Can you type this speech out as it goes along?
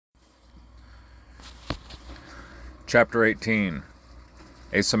Chapter 18.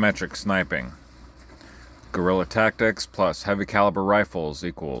 Asymmetric Sniping. Guerrilla tactics plus heavy caliber rifles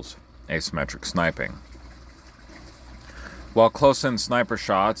equals asymmetric sniping. While close-in sniper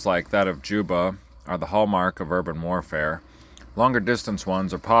shots like that of Juba are the hallmark of urban warfare, longer distance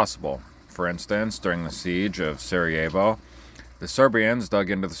ones are possible. For instance, during the siege of Sarajevo, the Serbians dug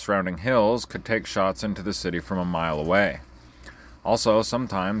into the surrounding hills could take shots into the city from a mile away. Also,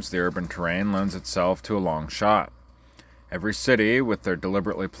 sometimes the urban terrain lends itself to a long shot. Every city, with their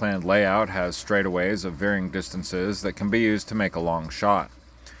deliberately planned layout, has straightaways of varying distances that can be used to make a long shot.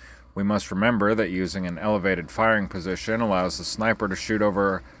 We must remember that using an elevated firing position allows the sniper to shoot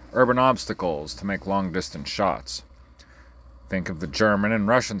over urban obstacles to make long-distance shots. Think of the German and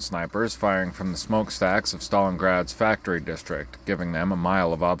Russian snipers firing from the smokestacks of Stalingrad's factory district, giving them a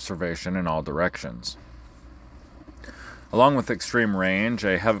mile of observation in all directions. Along with extreme range,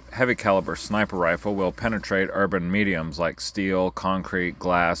 a heavy-caliber sniper rifle will penetrate urban mediums like steel, concrete,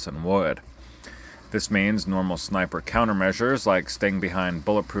 glass, and wood. This means normal sniper countermeasures like staying behind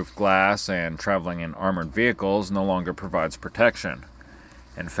bulletproof glass and traveling in armored vehicles no longer provides protection.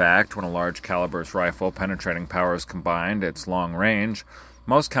 In fact, when a large caliber's rifle penetrating powers combined its long range,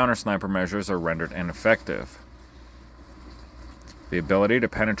 most counter-sniper measures are rendered ineffective. The ability to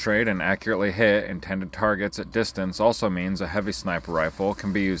penetrate and accurately hit intended targets at distance also means a heavy sniper rifle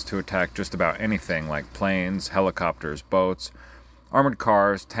can be used to attack just about anything like planes, helicopters, boats, armored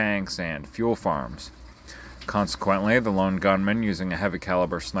cars, tanks, and fuel farms. Consequently, the lone gunman using a heavy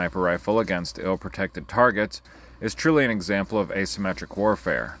caliber sniper rifle against ill-protected targets is truly an example of asymmetric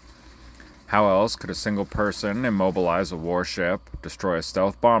warfare. How else could a single person immobilize a warship, destroy a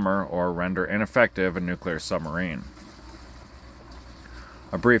stealth bomber, or render ineffective a nuclear submarine?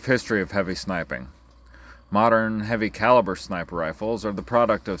 A brief history of heavy sniping. Modern heavy-caliber sniper rifles are the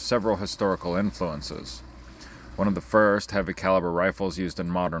product of several historical influences. One of the first heavy-caliber rifles used in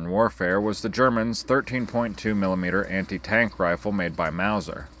modern warfare was the Germans' 13.2mm anti-tank rifle made by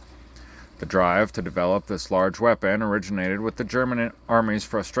Mauser. The drive to develop this large weapon originated with the German army's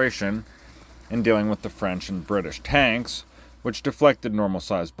frustration in dealing with the French and British tanks, which deflected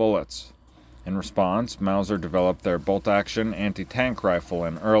normal-sized bullets. In response, Mauser developed their bolt-action anti-tank rifle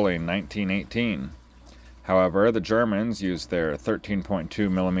in early 1918. However, the Germans used their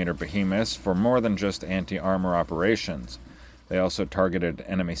 13.2mm behemoths for more than just anti-armor operations. They also targeted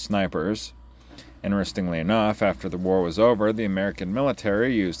enemy snipers. Interestingly enough, after the war was over, the American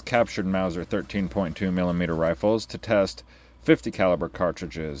military used captured Mauser 13.2mm rifles to test 50 caliber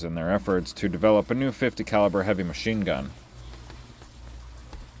cartridges in their efforts to develop a new 50 caliber heavy machine gun.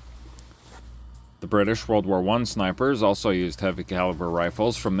 The British World War I snipers also used heavy-caliber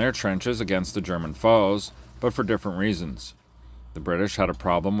rifles from their trenches against the German foes, but for different reasons. The British had a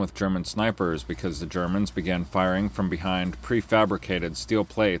problem with German snipers because the Germans began firing from behind prefabricated steel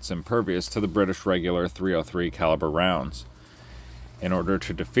plates impervious to the British regular .303 caliber rounds. In order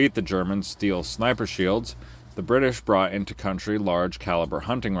to defeat the German steel sniper shields, the British brought into country large-caliber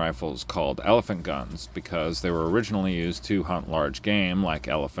hunting rifles called elephant guns because they were originally used to hunt large game, like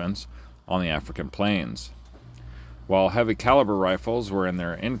elephants, on the African plains. While heavy-caliber rifles were in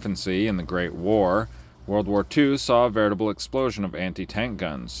their infancy in the Great War, World War II saw a veritable explosion of anti-tank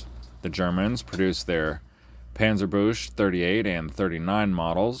guns. The Germans produced their Panzerbuch 38 and 39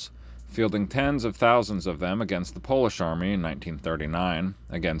 models, fielding tens of thousands of them against the Polish army in 1939,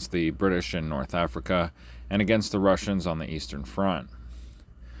 against the British in North Africa, and against the Russians on the Eastern Front.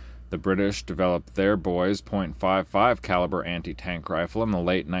 The British developed their Boys .55 caliber anti-tank rifle in the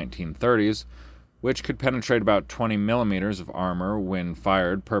late 1930s, which could penetrate about 20 millimeters of armor when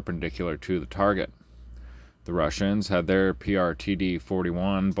fired perpendicular to the target. The Russians had their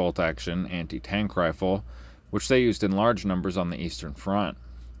PRTD-41 bolt-action anti-tank rifle, which they used in large numbers on the Eastern Front.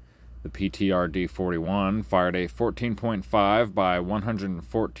 The PTRD-41 fired a 14.5 by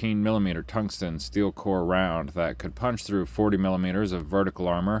 114 millimeter tungsten steel core round that could punch through 40 millimeters of vertical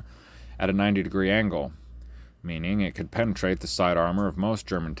armor at a 90-degree angle, meaning it could penetrate the side armor of most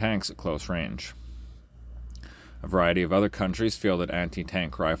German tanks at close range. A variety of other countries fielded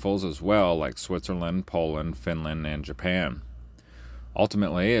anti-tank rifles as well, like Switzerland, Poland, Finland, and Japan.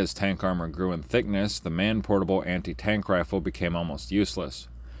 Ultimately, as tank armor grew in thickness, the man-portable anti-tank rifle became almost useless.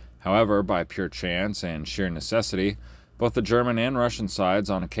 However, by pure chance and sheer necessity, both the German and Russian sides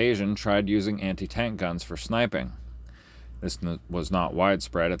on occasion tried using anti-tank guns for sniping. This was not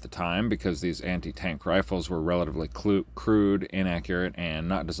widespread at the time because these anti-tank rifles were relatively crude, inaccurate, and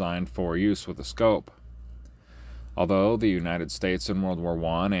not designed for use with a scope. Although the United States in World War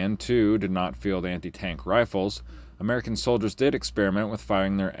I and II did not field anti-tank rifles, American soldiers did experiment with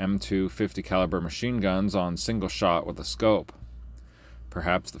firing their M2 50 caliber machine guns on single shot with a scope.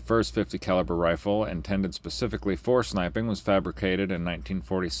 Perhaps the first 50 caliber rifle intended specifically for sniping was fabricated in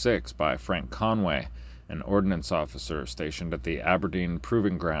 1946 by Frank Conway, an ordnance officer stationed at the Aberdeen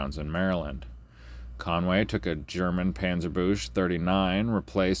Proving Grounds in Maryland. Conway took a German Panzerbuch 39,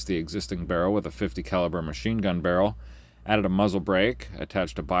 replaced the existing barrel with a 50 caliber machine gun barrel, added a muzzle brake,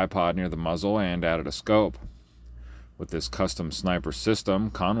 attached a bipod near the muzzle, and added a scope. With this custom sniper system,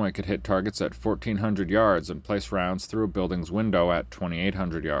 Conway could hit targets at 1,400 yards and place rounds through a building's window at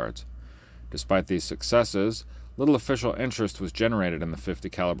 2,800 yards. Despite these successes, little official interest was generated in the 50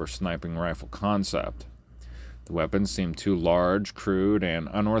 caliber sniping rifle concept. The weapons seemed too large, crude, and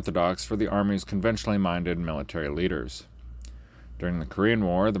unorthodox for the Army's conventionally minded military leaders. During the Korean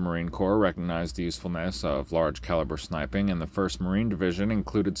War, the Marine Corps recognized the usefulness of large caliber sniping, and the 1st Marine Division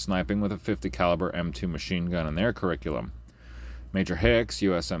included sniping with a 50 caliber M2 machine gun in their curriculum. Major Hicks,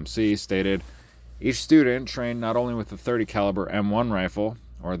 USMC, stated, "Each student trained not only with the 30 caliber M1 rifle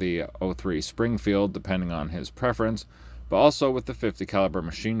or the .03 Springfield depending on his preference, but also with the 50 caliber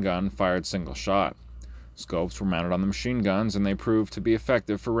machine gun fired single shot. Scopes were mounted on the machine guns, and they proved to be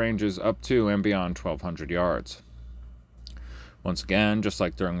effective for ranges up to and beyond 1,200 yards." Once again, just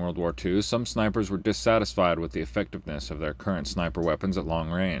like during World War II, some snipers were dissatisfied with the effectiveness of their current sniper weapons at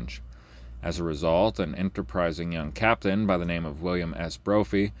long range. As a result, an enterprising young captain by the name of William S.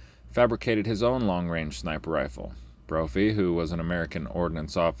 Brophy fabricated his own long-range sniper rifle. Brophy, who was an American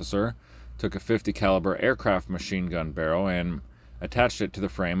ordnance officer, took a 50 caliber aircraft machine gun barrel and attached it to the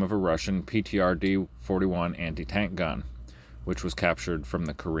frame of a Russian PTRD-41 anti-tank gun, which was captured from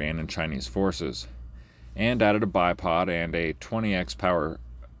the Korean and Chinese forces, and added a bipod and a 20x power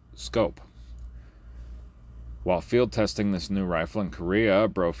scope. While field testing this new rifle in Korea,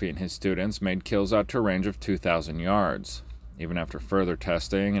 Brophy and his students made kills out to a range of 2,000 yards. Even after further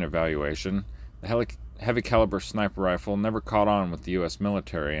testing and evaluation, the heavy caliber sniper rifle never caught on with the U.S.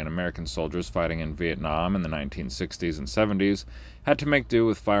 military, and American soldiers fighting in Vietnam in the 1960s and 70s had to make do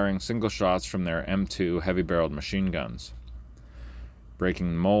with firing single shots from their M2 heavy-barreled machine guns. Breaking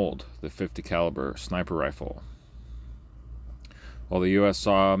the mold, the 50 caliber sniper rifle. While the U.S.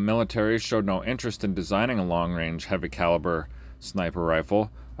 military showed no interest in designing a long-range heavy caliber sniper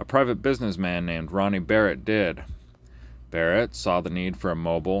rifle, a private businessman named Ronnie Barrett did. Barrett saw the need for a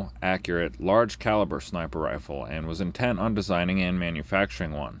mobile, accurate, large caliber sniper rifle and was intent on designing and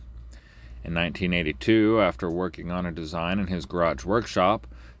manufacturing one. In 1982, after working on a design in his garage workshop,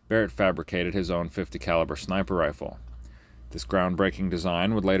 Barrett fabricated his own 50 caliber sniper rifle. This groundbreaking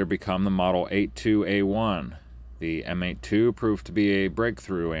design would later become the Model 82A1. The M82 proved to be a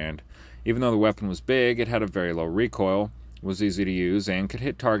breakthrough, and even though the weapon was big, it had a very low recoil, was easy to use, and could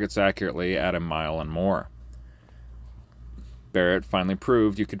hit targets accurately at a mile and more. Barrett finally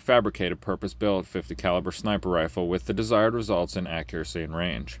proved you could fabricate a purpose-built 50 caliber sniper rifle with the desired results in accuracy and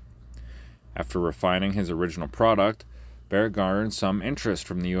range. After refining his original product, Barrett garnered some interest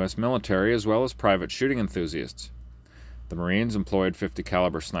from the U.S. military as well as private shooting enthusiasts. The Marines employed 50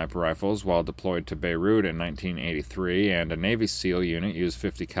 caliber sniper rifles while deployed to Beirut in 1983, and a Navy SEAL unit used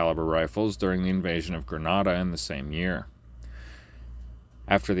 50 caliber rifles during the invasion of Grenada in the same year.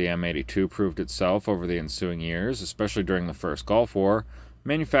 After the M82 proved itself over the ensuing years, especially during the First Gulf War,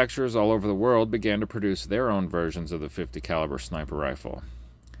 manufacturers all over the world began to produce their own versions of the 50 caliber sniper rifle.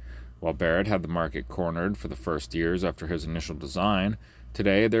 While Barrett had the market cornered for the first years after his initial design,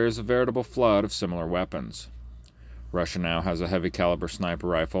 today there is a veritable flood of similar weapons. Russia now has a heavy caliber sniper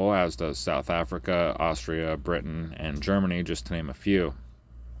rifle, as does South Africa, Austria, Britain, and Germany, just to name a few.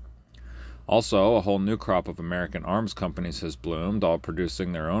 Also, a whole new crop of American arms companies has bloomed, all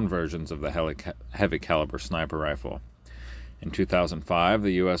producing their own versions of the heavy caliber sniper rifle. In 2005,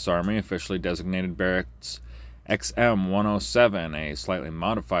 the U.S. Army officially designated Barrett's XM107, a slightly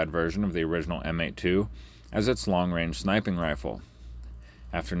modified version of the original M82, as its long-range sniping rifle.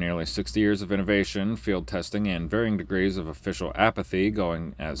 After nearly 60 years of innovation, field testing, and varying degrees of official apathy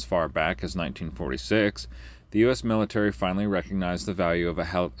going as far back as 1946, the U.S. military finally recognized the value of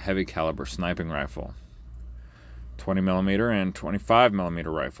a heavy caliber sniping rifle. 20mm and 25mm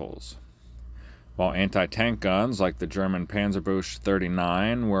rifles. While anti-tank guns like the German Panzerbuch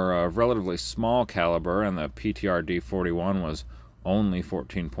 39 were of relatively small caliber and the PTRD-41 was only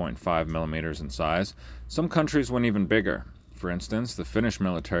 14.5mm in size, some countries went even bigger. For instance, the Finnish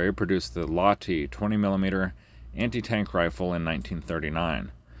military produced the Lahti 20mm anti-tank rifle in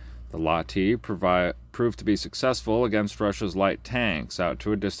 1939. The Lahti proved to be successful against Russia's light tanks out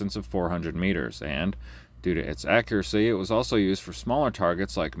to a distance of 400 meters, and, due to its accuracy, it was also used for smaller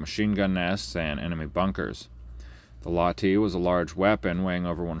targets like machine gun nests and enemy bunkers. The Lati was a large weapon weighing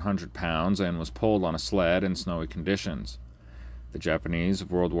over 100 pounds and was pulled on a sled in snowy conditions. The Japanese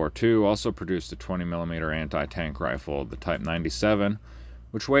of World War II also produced a 20mm anti-tank rifle, the Type 97,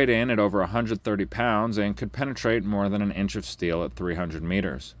 which weighed in at over 130 pounds and could penetrate more than an inch of steel at 300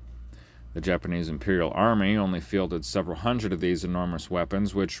 meters. The Japanese Imperial Army only fielded several hundred of these enormous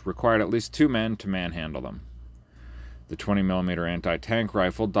weapons, which required at least 2 men to manhandle them. The 20mm anti-tank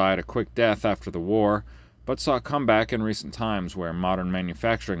rifle died a quick death after the war, but saw a comeback in recent times where modern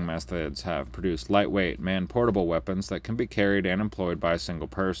manufacturing methods have produced lightweight, man-portable weapons that can be carried and employed by a single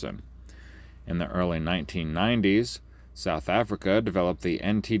person. In the early 1990s, South Africa developed the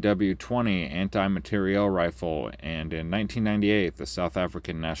NTW-20 anti-materiel rifle, and in 1998 the South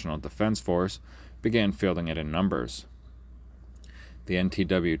African National Defence Force began fielding it in numbers. The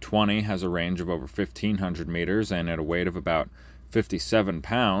NTW-20 has a range of over 1,500 meters, and at a weight of about 57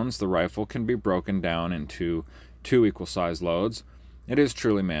 pounds, the rifle can be broken down into 2 equal-sized loads. It is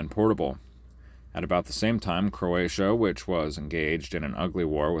truly man-portable. At about the same time, Croatia, which was engaged in an ugly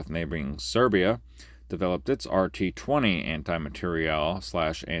war with neighboring Serbia, developed its RT-20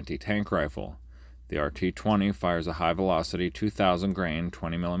 anti-materiel/anti-tank rifle. The RT-20 fires a high-velocity 2,000-grain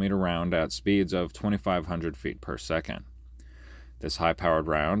 20mm round at speeds of 2,500 feet per second. This high-powered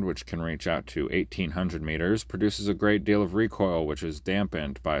round, which can reach out to 1,800 meters, produces a great deal of recoil, which is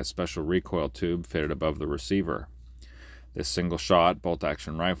dampened by a special recoil tube fitted above the receiver. This single-shot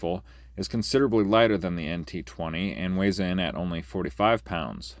bolt-action rifle is considerably lighter than the NT-20 and weighs in at only 45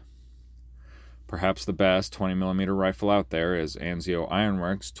 pounds. Perhaps the best 20mm rifle out there is Anzio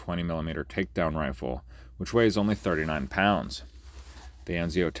Ironworks' 20mm takedown rifle, which weighs only 39 pounds. The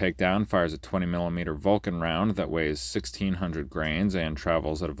Anzio takedown fires a 20mm Vulcan round that weighs 1,600 grains and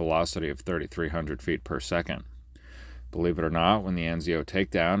travels at a velocity of 3,300 feet per second. Believe it or not, when the Anzio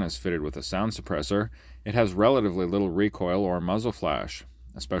takedown is fitted with a sound suppressor, it has relatively little recoil or muzzle flash.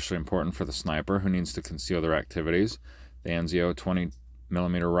 Especially important for the sniper who needs to conceal their activities, the Anzio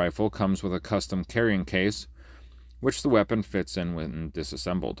 20mm rifle comes with a custom carrying case, which the weapon fits in when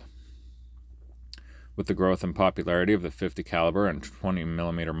disassembled. With the growth and popularity of the 50 caliber and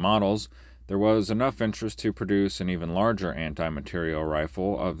 20mm models, there was enough interest to produce an even larger anti-materiel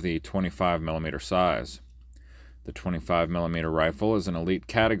rifle of the 25mm size. The 25mm rifle is an elite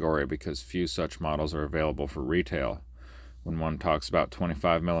category because few such models are available for retail. When one talks about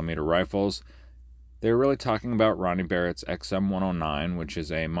 25mm rifles, they're really talking about Ronnie Barrett's XM109, which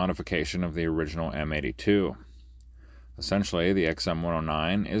is a modification of the original M82. Essentially, the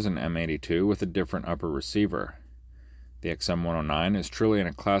XM109 is an M82 with a different upper receiver. The XM109 is truly in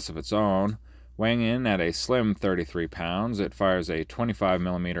a class of its own. Weighing in at a slim 33 pounds, it fires a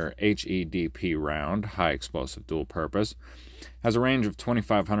 25mm HEDP round, high explosive dual purpose, has a range of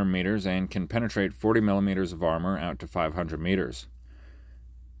 2,500 meters, and can penetrate 40 millimeters of armor out to 500 meters.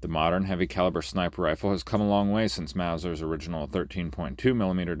 The modern heavy caliber sniper rifle has come a long way since Mauser's original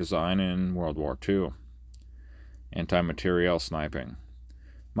 13.2mm design in World War II. Anti-materiel sniping.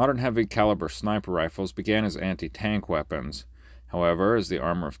 Modern heavy caliber sniper rifles began as anti-tank weapons. However, as the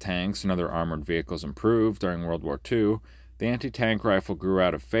armor of tanks and other armored vehicles improved during World War II, the anti-tank rifle grew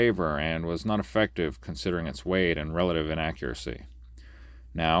out of favor and was not effective considering its weight and relative inaccuracy.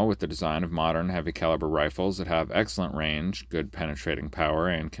 Now, with the design of modern heavy caliber rifles that have excellent range, good penetrating power,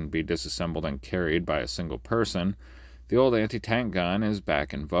 and can be disassembled and carried by a single person, the old anti-tank gun is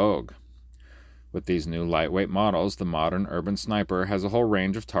back in vogue. With these new lightweight models, the modern urban sniper has a whole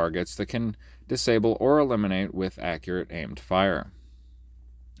range of targets that can disable or eliminate with accurate aimed fire.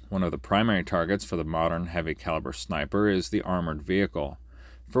 One of the primary targets for the modern heavy caliber sniper is the armored vehicle,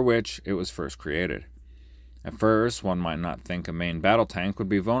 for which it was first created. At first, one might not think a main battle tank would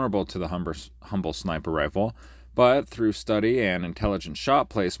be vulnerable to the humble sniper rifle, but through study and intelligent shot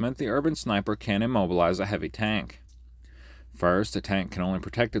placement, the urban sniper can immobilize a heavy tank. First, a tank can only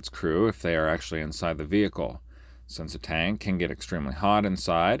protect its crew if they are actually inside the vehicle. Since a tank can get extremely hot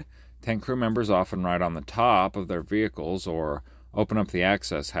inside, tank crew members often ride on the top of their vehicles or open up the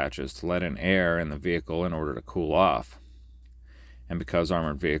access hatches to let in air in the vehicle in order to cool off. And because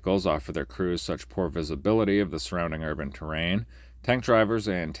armored vehicles offer their crews such poor visibility of the surrounding urban terrain, tank drivers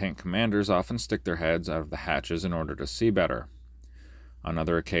and tank commanders often stick their heads out of the hatches in order to see better. On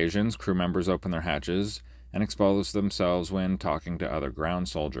other occasions, crew members open their hatches and expose themselves when talking to other ground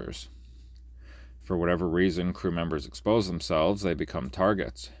soldiers. For whatever reason crew members expose themselves, they become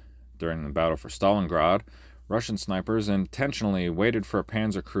targets. During the battle for Stalingrad, Russian snipers intentionally waited for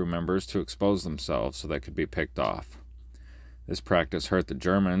Panzer crew members to expose themselves so they could be picked off. This practice hurt the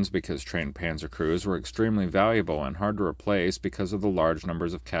Germans because trained panzer crews were extremely valuable and hard to replace because of the large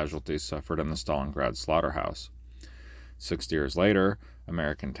numbers of casualties suffered in the Stalingrad slaughterhouse. 6 years later,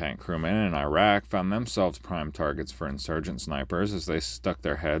 American tank crewmen in Iraq found themselves prime targets for insurgent snipers as they stuck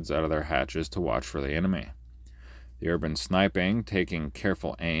their heads out of their hatches to watch for the enemy. The urban sniping, taking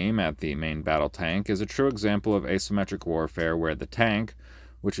careful aim at the main battle tank, is a true example of asymmetric warfare where the tank,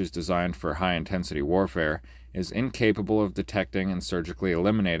 which is designed for high-intensity warfare, is incapable of detecting and surgically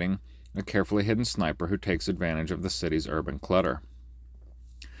eliminating a carefully hidden sniper who takes advantage of the city's urban clutter.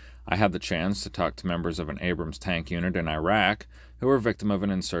 I had the chance to talk to members of an Abrams tank unit in Iraq who were victim of an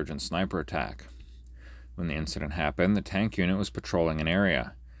insurgent sniper attack. When the incident happened, the tank unit was patrolling an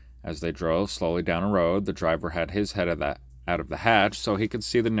area. As they drove slowly down a road, the driver had his head out of the hatch so he could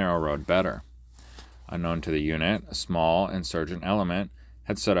see the narrow road better. Unknown to the unit, a small insurgent element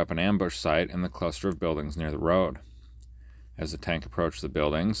had set up an ambush site in the cluster of buildings near the road. As the tank approached the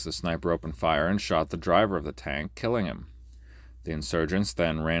buildings, the sniper opened fire and shot the driver of the tank, killing him. The insurgents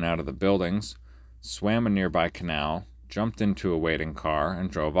then ran out of the buildings, swam a nearby canal, jumped into a waiting car,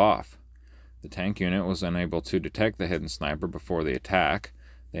 and drove off. The tank unit was unable to detect the hidden sniper before the attack.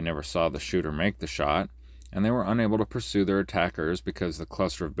 They never saw the shooter make the shot, and they were unable to pursue their attackers because the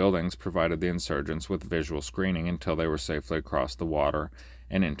cluster of buildings provided the insurgents with visual screening until they were safely across the water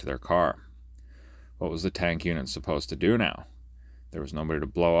and into their car. What was the tank unit supposed to do now? There was nobody to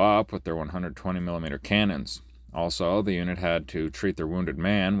blow up with their 120mm cannons. Also, the unit had to treat their wounded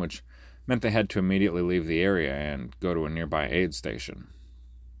man, which meant they had to immediately leave the area and go to a nearby aid station.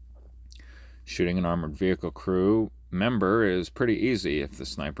 Shooting an armored vehicle crew member is pretty easy. If the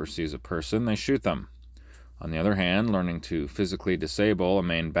sniper sees a person, they shoot them. On the other hand, learning to physically disable a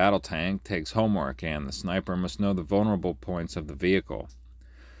main battle tank takes homework, and the sniper must know the vulnerable points of the vehicle.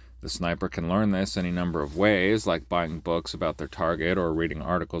 The sniper can learn this any number of ways, like buying books about their target or reading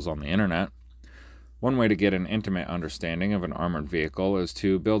articles on the internet. One way to get an intimate understanding of an armored vehicle is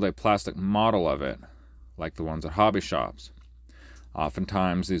to build a plastic model of it, like the ones at hobby shops.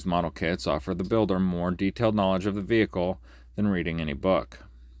 Oftentimes, these model kits offer the builder more detailed knowledge of the vehicle than reading any book.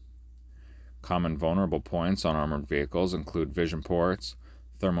 Common vulnerable points on armored vehicles include vision ports,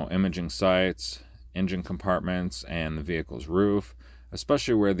 thermal imaging sites, engine compartments, and the vehicle's roof,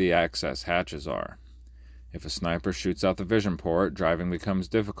 especially where the access hatches are. If a sniper shoots out the vision port, driving becomes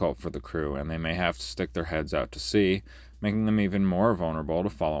difficult for the crew, and they may have to stick their heads out to sea, making them even more vulnerable to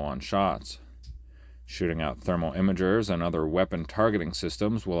follow-on shots. Shooting out thermal imagers and other weapon targeting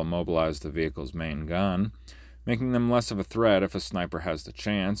systems will immobilize the vehicle's main gun, making them less of a threat if a sniper has the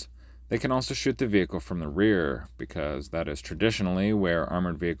chance. They can also shoot the vehicle from the rear, because that is traditionally where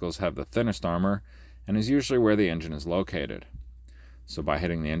armored vehicles have the thinnest armor and is usually where the engine is located. So by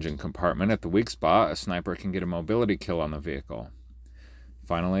hitting the engine compartment at the weak spot, a sniper can get a mobility kill on the vehicle.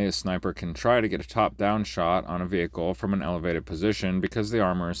 Finally, a sniper can try to get a top-down shot on a vehicle from an elevated position because the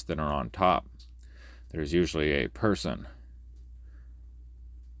armor is thinner on top. There's usually a person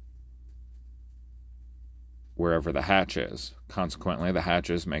wherever the hatch is. Consequently, the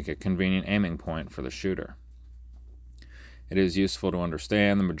hatches make a convenient aiming point for the shooter. It is useful to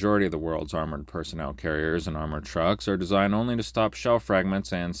understand the majority of the world's armored personnel carriers and armored trucks are designed only to stop shell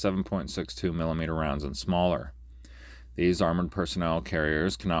fragments and 7.62mm rounds and smaller. These armored personnel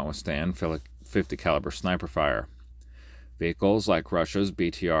carriers cannot withstand 50 caliber sniper fire. Vehicles like Russia's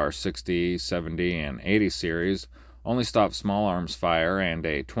BTR 60, 70, and 80 series only stop small arms fire, and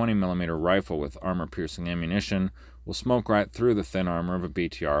a 20mm rifle with armor-piercing ammunition will smoke right through the thin armor of a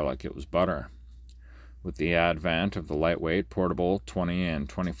BTR like it was butter. With the advent of the lightweight, portable 20 and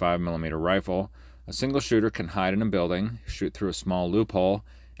 25mm rifle, a single shooter can hide in a building, shoot through a small loophole,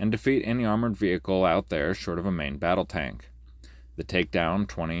 and defeat any armored vehicle out there short of a main battle tank. The takedown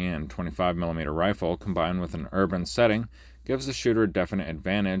 20 and 25mm rifle, combined with an urban setting, gives the shooter a definite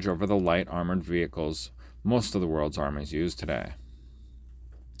advantage over the light armored vehicles most of the world's armies use today.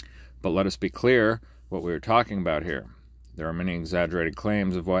 But let us be clear what we are talking about here. There are many exaggerated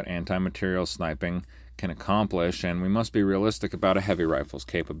claims of what anti-material sniping can accomplish, and we must be realistic about a heavy rifle's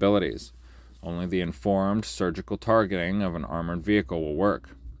capabilities. Only the informed, surgical targeting of an armored vehicle will work.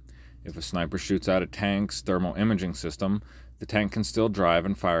 If a sniper shoots out a tank's thermal imaging system, the tank can still drive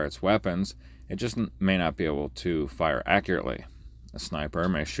and fire its weapons, it just may not be able to fire accurately. A sniper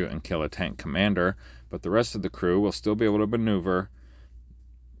may shoot and kill a tank commander, but the rest of the crew will still be able to maneuver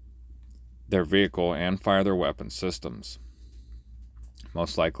their vehicle and fire their weapon systems.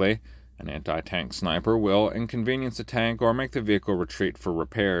 Most likely, an anti-tank sniper will inconvenience a tank or make the vehicle retreat for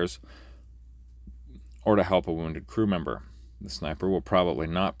repairs or to help a wounded crew member. The sniper will probably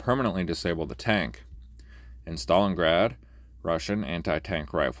not permanently disable the tank. In Stalingrad, Russian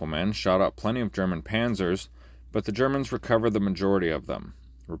anti-tank riflemen shot up plenty of German panzers, but the Germans recovered the majority of them,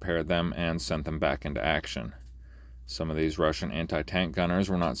 repaired them, and sent them back into action. Some of these Russian anti-tank gunners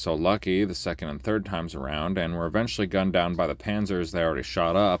were not so lucky the second and third times around, and were eventually gunned down by the panzers they already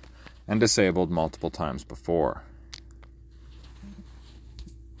shot up and disabled multiple times before.